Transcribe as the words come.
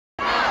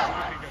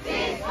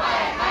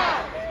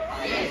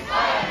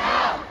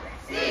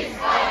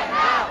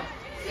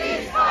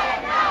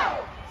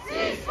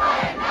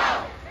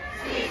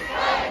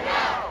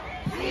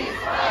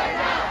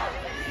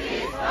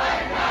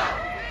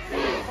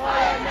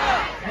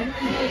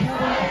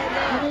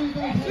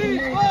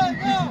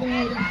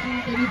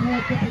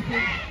a couple of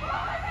things.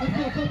 I've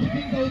got a couple of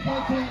things I would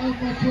like to lay out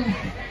my chest,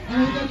 and I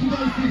would like you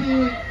guys to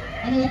hear it,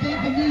 and I would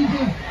like the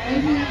media,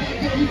 everyone that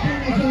got the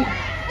cameras on,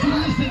 to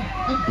listen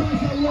and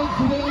pass it along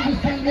so they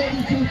understand what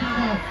we're talking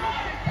about.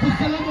 So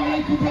Assalamu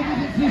alaikum,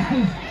 brothers and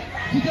sisters.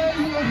 Today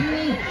we are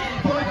here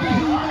for a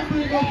visual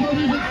remembering our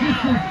brothers and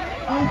sisters,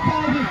 our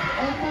fathers,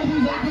 our mothers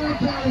and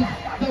grandparents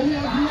that we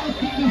have lost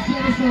in this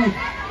genocide.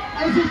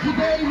 As of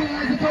today, we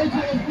have a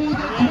total of more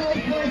than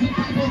 12,000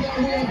 people that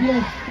we have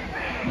lost.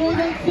 More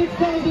than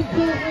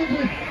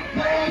 6,400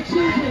 that are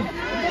children,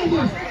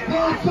 mothers, that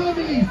are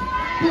families,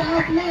 that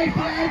have life,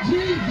 that have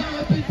dreams that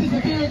have been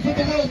disappearing from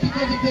the world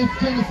because of this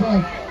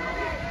genocide.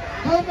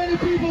 How many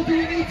people do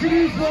we need to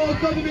lose for our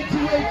government to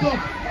wake up?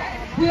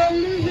 We are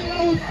losing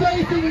our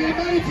faith in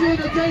humanity on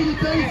a daily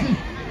basis.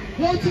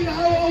 Watching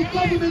how our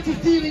government is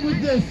dealing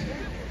with this.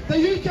 The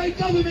UK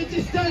government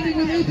is standing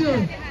with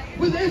Israel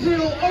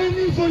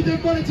only for their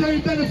monetary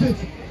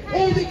benefits.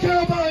 All they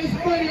care about is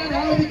money and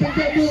how they can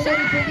get more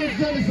money from this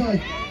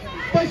genocide.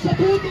 By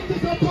supporting this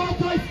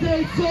apartheid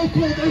state,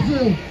 so-called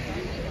Israel.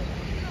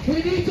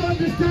 We need to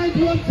understand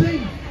one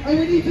thing, and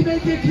we need to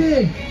make it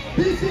clear.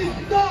 This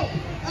is not,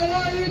 and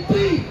I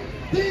repeat,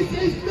 this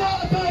is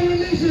not about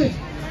religion.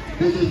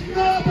 This is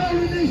not about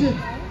religion.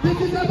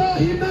 This is about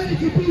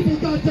humanity, people,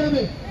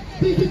 goddammit.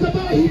 This is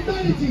about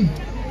humanity.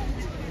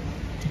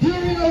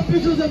 During our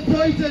vigils and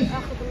protests,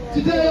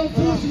 today,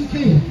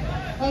 unfortunately,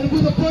 and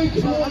with a break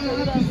of what I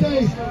have to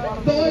say,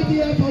 the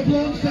IDF have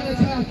launched an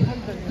attack,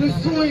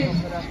 destroying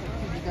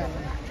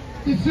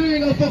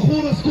a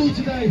Bakhura school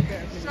today,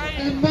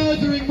 and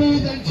murdering more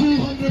than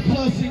 200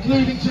 plus,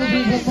 including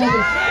children and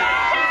mothers.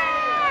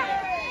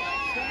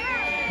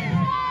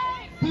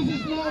 This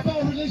is not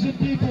about religion,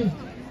 people.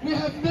 We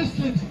have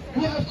Muslims,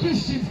 we have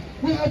Christians,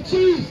 we have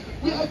Jews,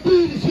 we have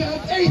Buddhists, we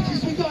have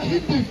atheists, we got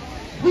Hindus,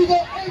 we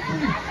got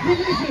every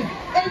religion,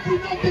 every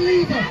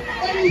non-believer,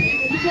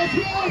 anything, because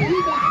we are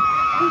humans.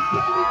 We're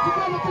standing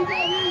together for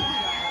that reason.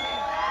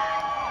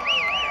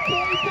 So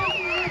it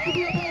doesn't have to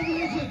be about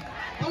religion.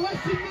 The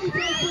Western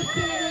media is just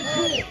saying it's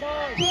shit.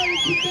 Trying to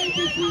make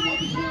it seem like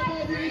it's not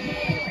about religion,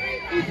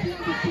 about Islam,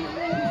 the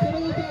jihadists and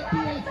all that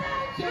BS.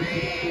 Just to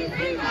make it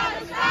feel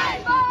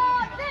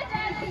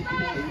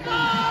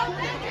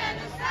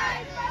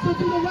so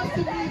to the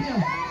Western media,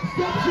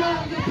 stop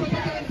sharing your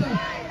propaganda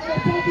and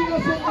attacking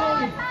us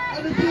online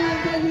and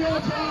appearing that we are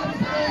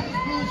jihadists and all this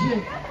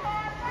bullshit.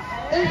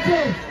 Also,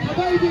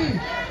 Habibi,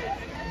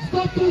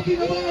 stop talking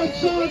about our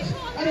chance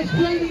and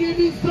explaining it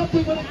means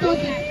something when it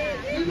doesn't.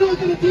 You're not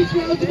going to teach me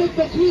how to make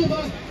makhluba.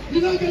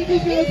 You're not going to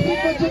teach me how to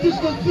make my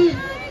traditional food.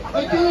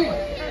 Okay?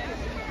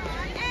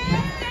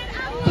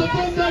 So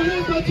from the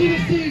river to the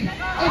sea,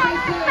 as I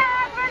said,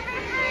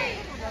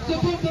 so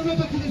from the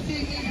river to the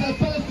sea means that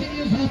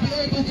Palestinians will be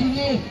able to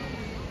walk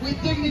with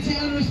dignity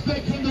and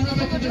respect from the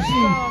river to the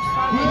sea.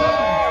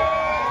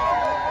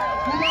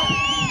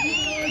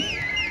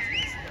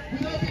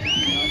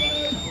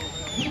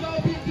 Without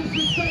being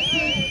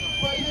disrespected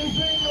by the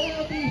Israeli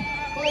army,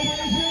 by the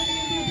Israeli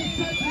illegal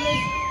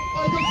settlers,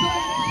 by the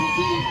Zionist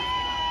regime,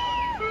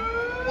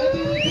 and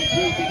they will be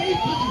treated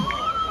equally.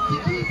 To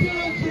keep your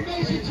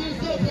information to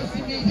yourself,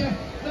 Western media.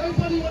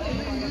 Nobody want to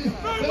hear you,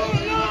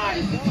 nobody want to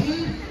listen to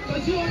you,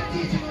 because you are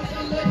teaching us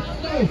and letting us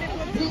know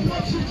you're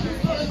watching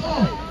truth for us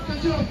all,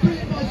 because you are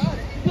pretty much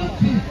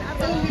wanting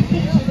only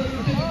picture that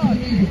you're giving to the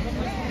media.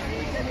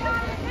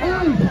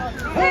 And to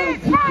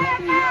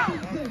Tommy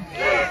Robinson.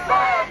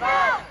 Ceasefire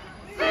now!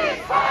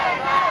 Ceasefire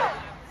now!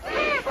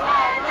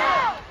 Ceasefire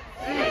now!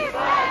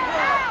 Ceasefire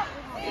now!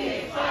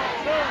 Ceasefire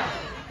now!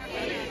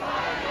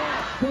 Ceasefire now!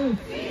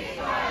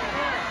 Ceasefire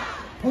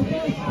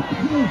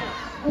now!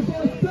 I've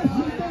got a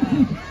special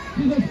message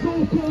to the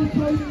so-called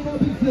Tommy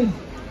Robinson.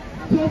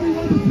 Tommy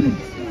Robinson,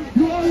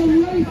 you are a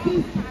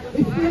racist,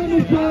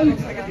 Islamophobe,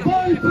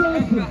 vile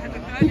person.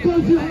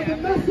 Because you have a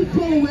massive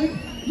following,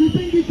 you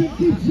think you can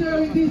keep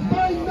sharing these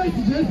vile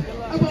messages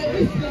about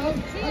Islam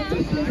and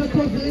Muslims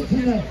across the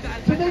internet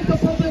to make the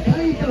public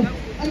hate them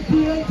and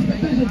create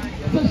division.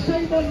 So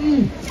shame on you,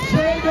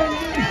 shame on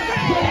you,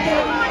 shame on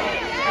you.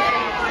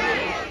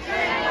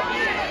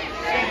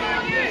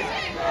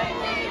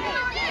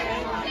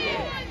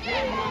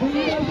 And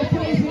you know the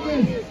crazy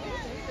is,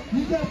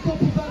 you get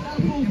talk about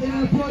apples in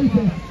our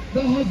protest.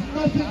 That has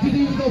nothing to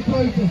do with our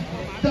protest.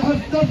 That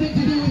has nothing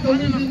to do with the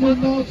reason we're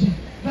marching.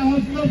 That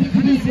has nothing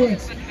to do with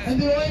it. And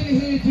they're only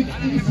here to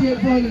initiate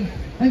violence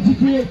and to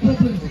create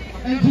problems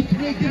and to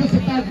give us a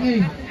bad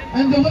name.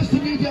 And the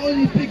Western media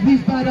only pick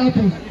these bad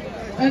apples.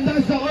 And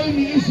that's the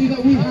only issue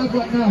that we have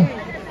right now.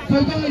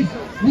 So guys,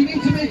 we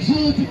need to make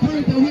sure to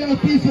prove that we are as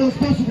peaceful as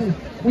possible.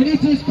 We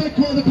need to respect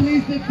what the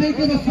police, if they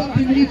give us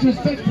something, we need to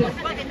respect it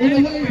in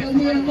a way that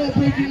we are not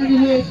breaking any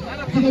laws,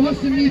 so the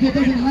Western media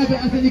doesn't have it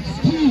as an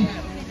excuse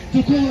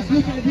to call us,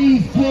 look at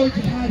these poor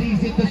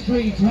jihadis in the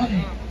streets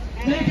running,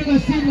 making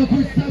us seem like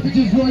we're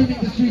savages roaming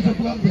the streets of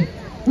London.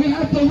 We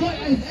have the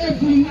right as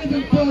every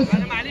living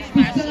person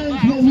to stand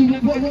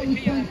what we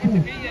stand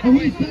for, and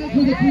we stand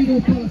for the freedom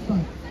of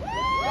Palestine.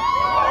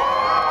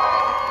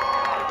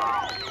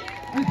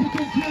 And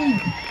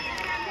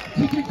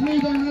to conclude,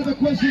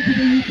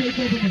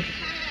 government?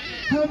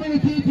 How many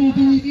people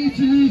do we need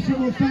to lose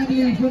from our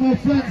family, from our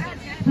friends,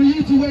 for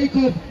you to wake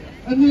up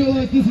and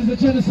realise this is a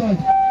genocide?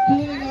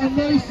 Calling our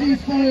no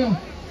ceasefire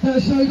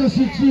that showed us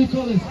your true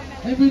colours.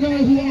 And we know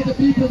who are the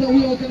people that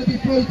we are going to be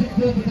voting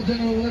for the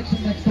general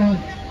election next time.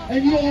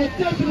 And you are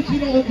definitely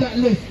not on that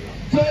list.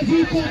 So as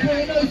you call for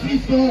a no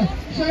ceasefire,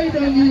 shame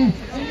on you,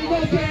 and you're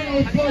not getting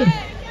our vote.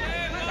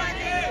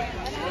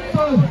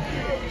 So,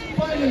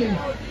 finally,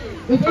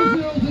 if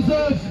Israel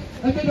deserves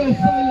a minute of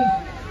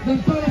silence,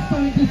 then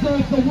Palestine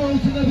deserves the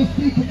world to never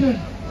speak again.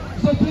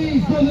 So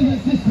please, brothers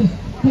and sisters,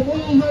 from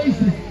all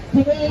races,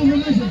 from all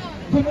religions,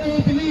 from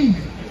all beliefs,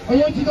 I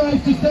want you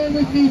guys to stand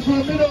with me for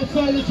a minute of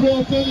silence for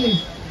our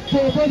families, for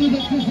our brothers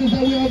and sisters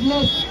that we have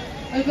lost,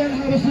 and then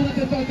have a Sunnah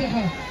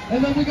al-Fatiha.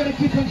 And then we're going to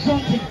keep on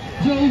chanting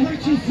till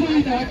Richie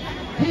Sunak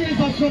hears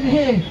us from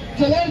here,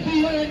 till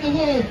everywhere in the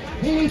world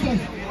hears us,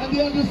 and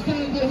they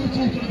understand what we're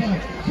talking about.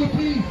 So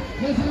please,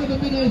 let's have a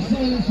minute of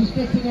silence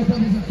respecting our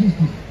brothers and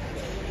sisters.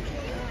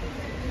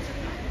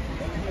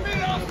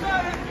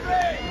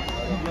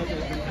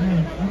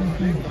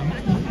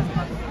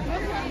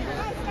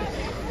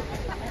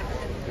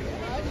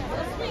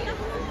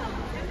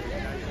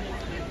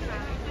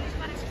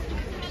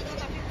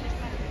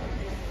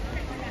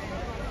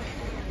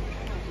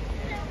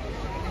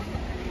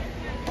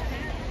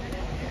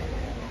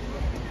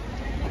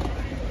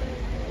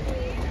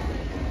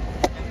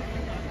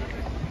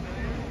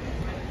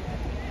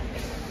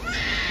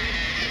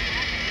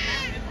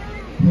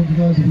 Thank you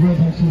guys, if you guys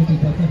have something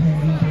to back up and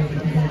read it,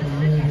 if you guys are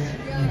ready,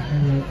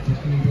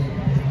 just read it, and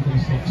then we're going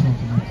to start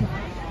chanting after.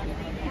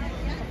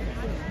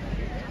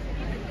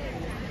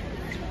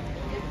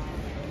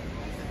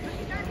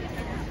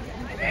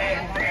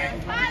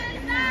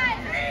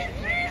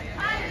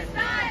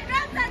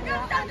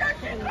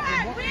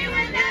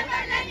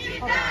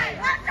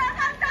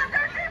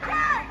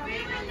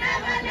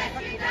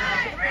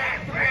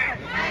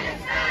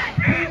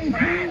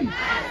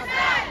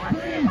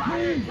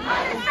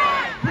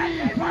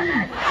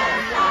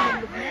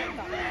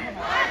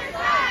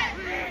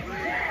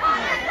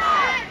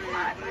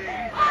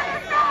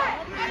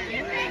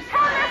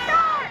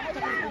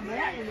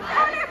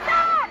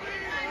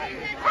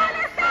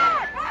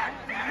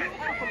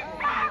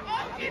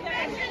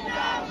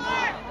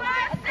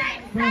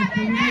 Guys,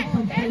 can we make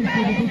some space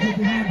for the people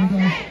behind you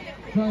guys?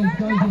 Guys at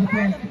the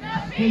back,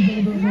 squeeze a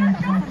little bit more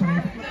into my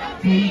side,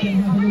 so you can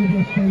have a little bit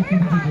of space for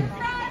the people.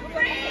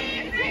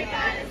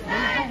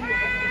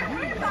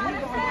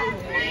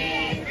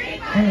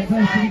 Alright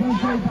guys, so you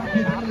guys go back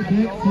a little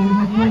bit, so we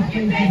have more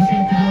space for the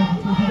people.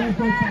 So if you guys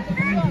go back a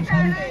little bit,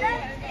 please.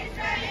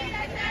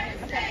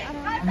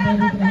 And then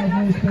we're going to have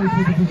more space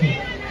for the people.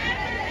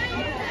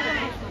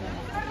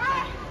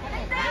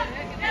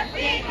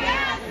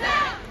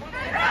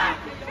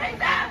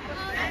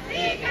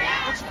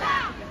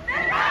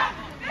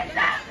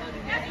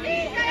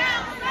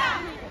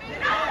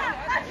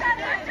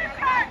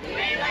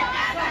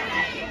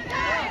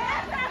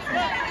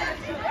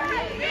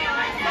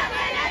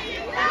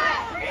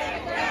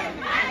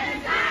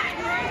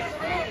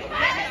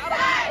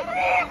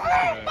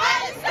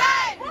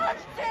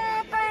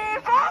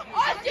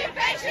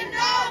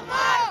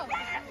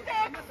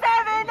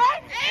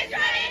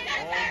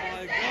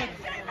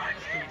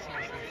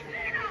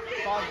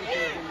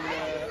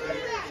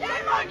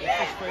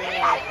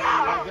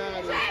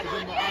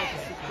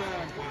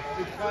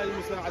 ادخال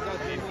المساعدات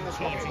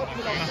للناس وقف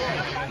الاطفال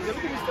اذا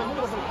بدهم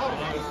يستمروا في الحرب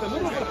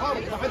يستمروا في الحرب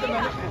لحد ما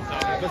نحن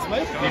بس ما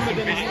يقتلوا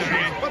المدنيين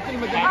قتل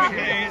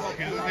المدنيين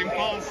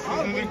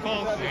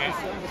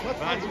بس ما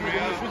تحاربوا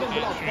المدنيين شو ذنب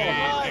الاطفال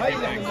هاي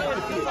اللي احنا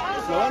بنحكي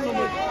لو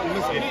انهم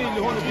المسؤولين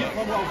اللي هون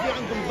بيفهموا او في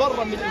عندهم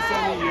ذره من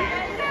الانسانيه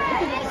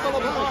بدهم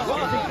الطلب هذا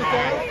وقف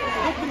القتال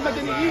ضد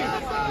المدنيين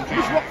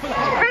مش وقف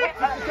الحرب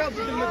وقف القتال ضد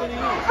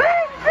المدنيين